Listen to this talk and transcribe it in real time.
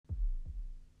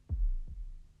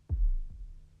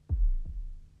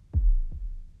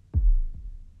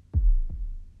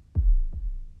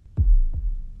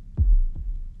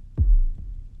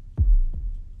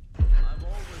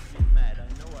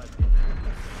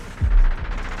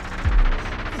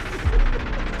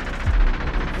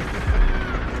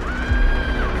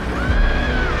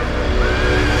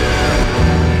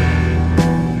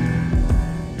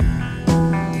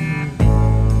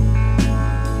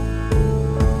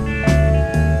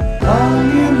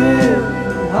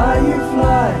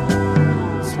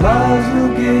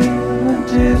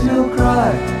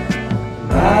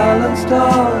balanced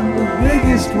on the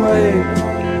biggest wave,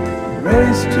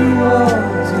 race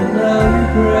towards an early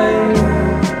grave.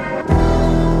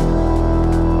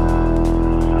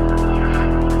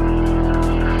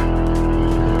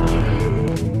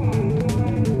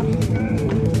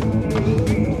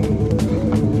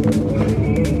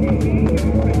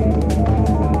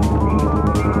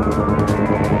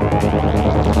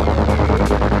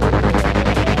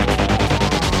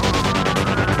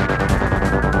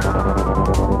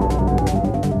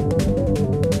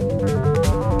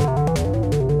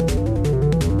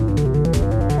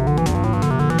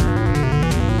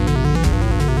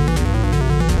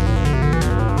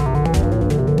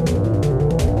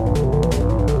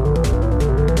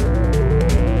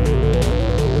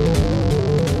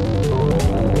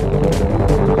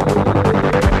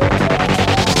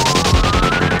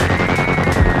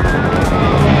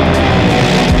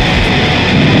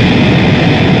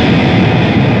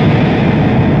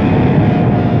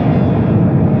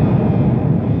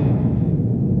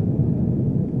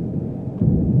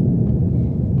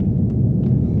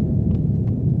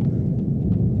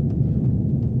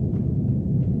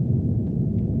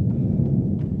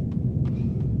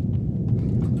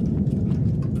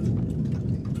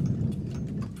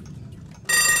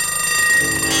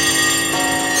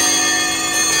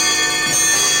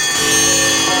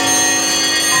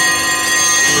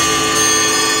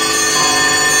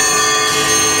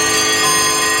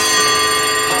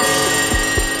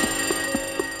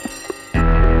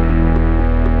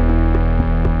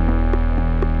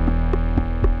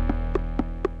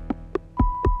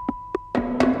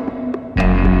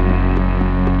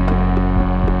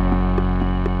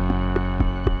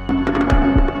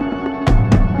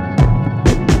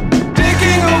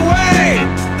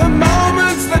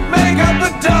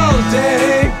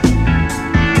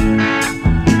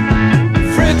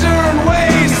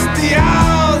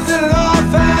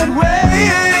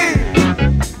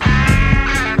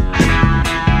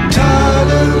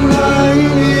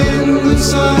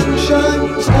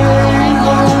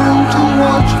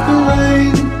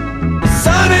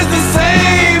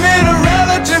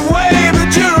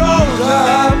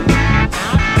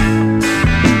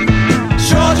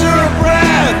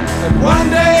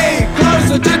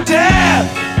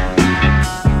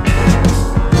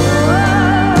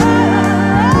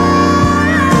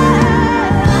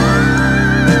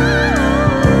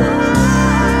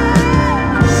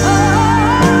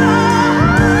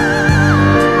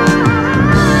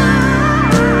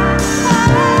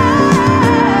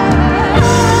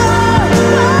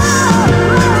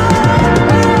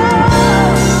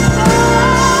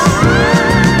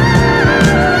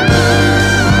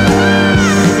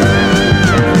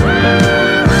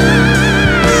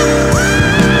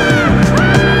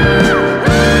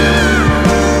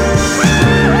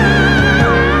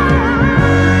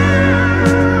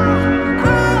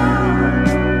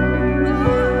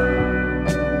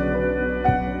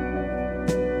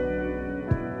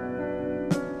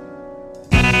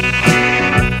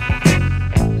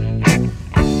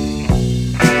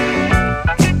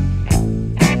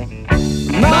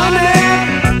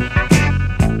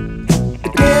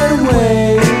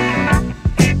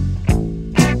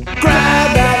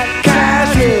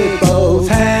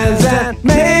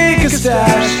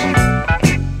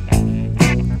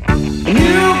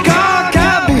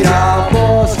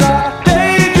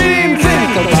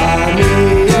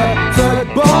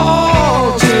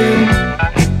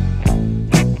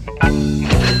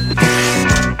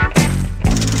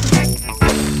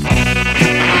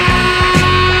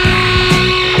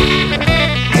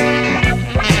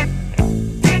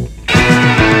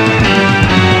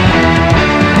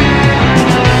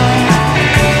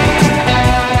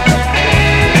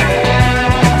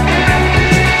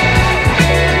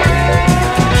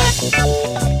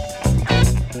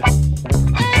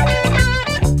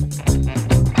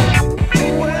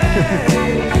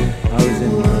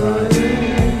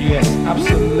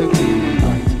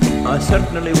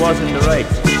 certainly was in the right.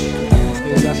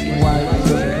 He was asking why he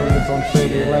wasn't coming up on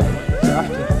 30-11. So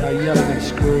after I yelling and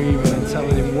screaming and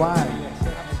telling him why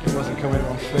he wasn't coming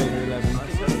up on 30-11,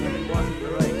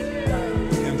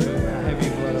 and for a heavy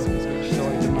blood which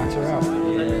started to matter out. He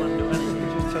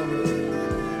just told me,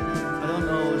 I don't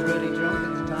know, I was really drunk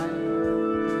at the time.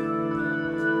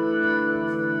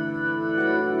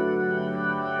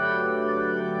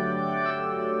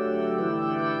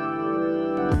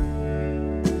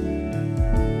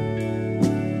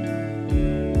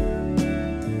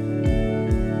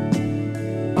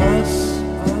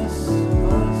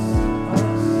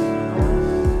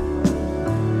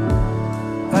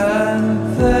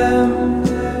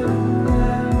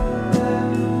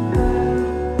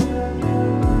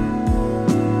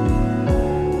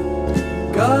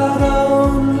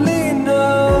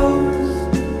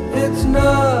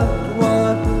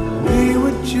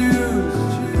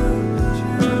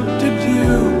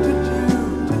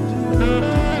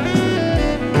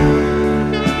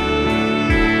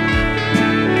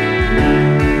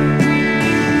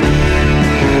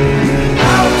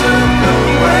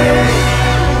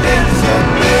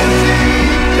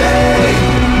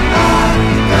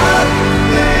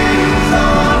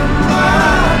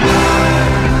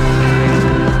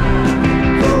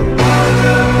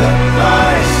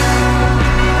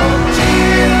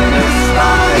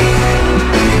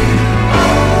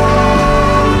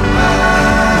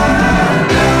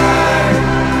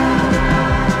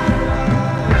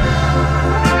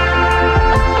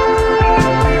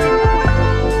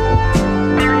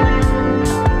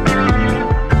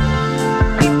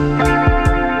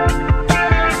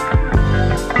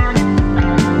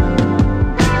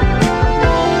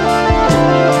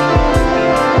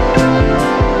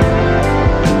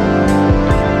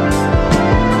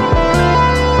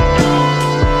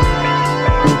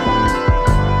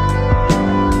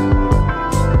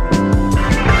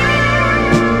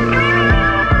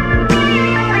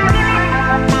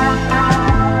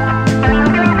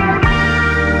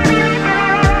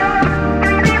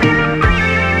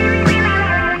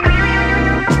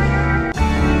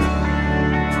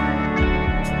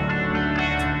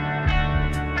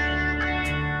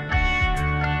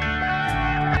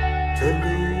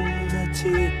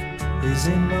 is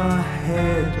in my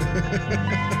head.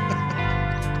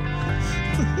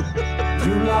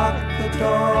 You lock the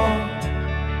door,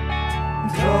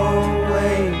 throw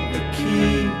away the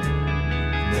key.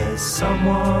 There's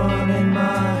someone in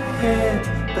my head,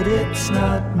 but it's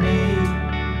not me.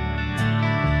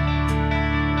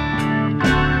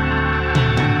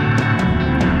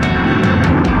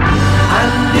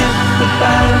 And if the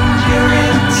band you're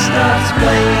in starts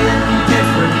playing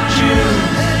different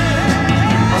tunes,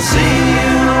 I'll see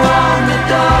you on the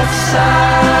dark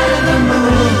side of the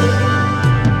moon.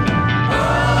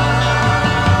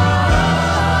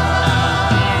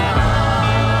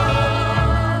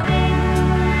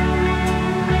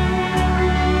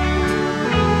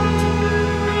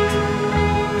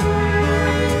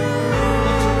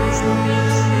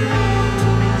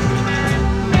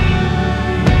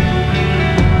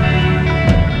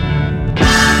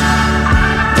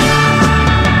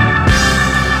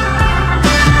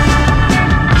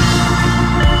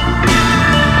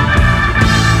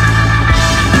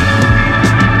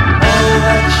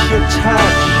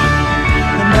 Touch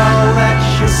and all that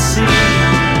you see,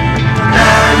 and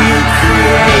all you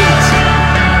create,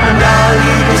 and all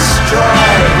you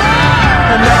destroy,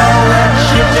 and all that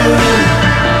you do,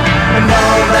 and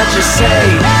all that you say,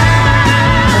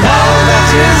 and all that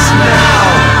is now,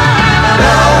 and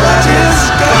all that is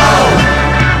gone,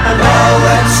 and all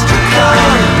that's to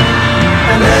come,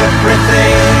 and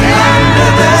everything under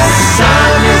the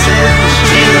sun is in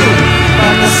June,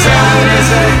 and the sun is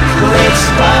eclipsed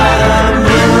by the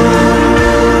moon.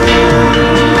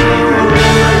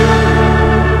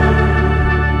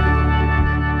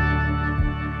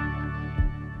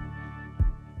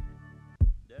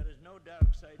 There is no dark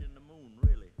side in the moon,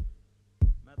 really.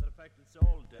 Matter of fact, it's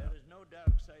all dark. There is no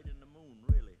dark side in the moon,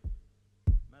 really.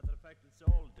 Matter of fact, it's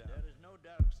all dark. There is no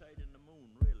dark side in the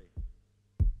moon, really.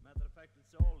 Matter of fact,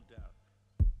 it's all dark.